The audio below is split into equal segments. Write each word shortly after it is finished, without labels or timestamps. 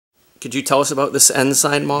Could you tell us about this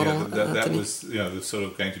Ensign model? Yeah, that was, you know, sort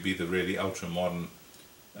of going to be the really ultra-modern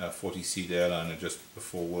 40-seat airliner just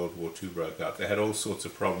before World War II broke out. They had all sorts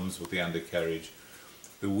of problems with the undercarriage.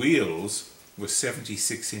 The wheels were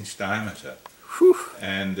 76-inch diameter. Whew.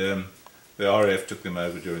 And the RAF took them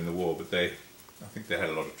over during the war, but I think they had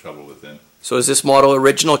a lot of trouble with them. So is this model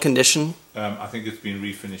original condition? I think it's been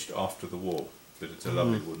refinished after the war, but it's a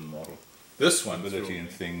lovely wooden model. This one, ability and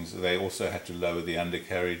things, they also had to lower the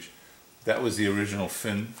undercarriage. That was the original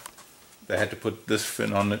fin. They had to put this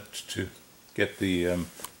fin on it to get the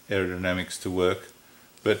aerodynamics to work.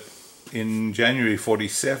 But in January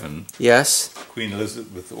 47, yes, Queen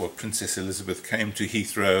Elizabeth, or Princess Elizabeth, came to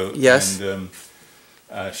Heathrow, yes, and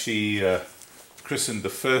she christened the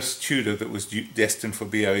first Tudor that was destined for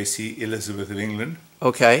BOAC Elizabeth of England.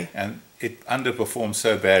 Okay. And it underperformed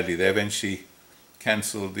so badly they eventually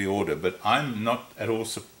cancelled the order. But I'm not at all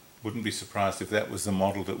wouldn't be surprised if that was the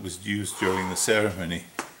model that was used during the ceremony.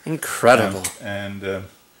 Incredible.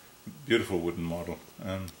 Beautiful wooden model.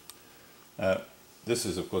 This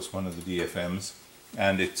is of course one of the DFMs,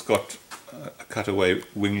 and it's got a cutaway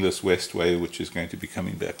wingless Westway which is going to be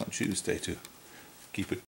coming back on Tuesday to keep it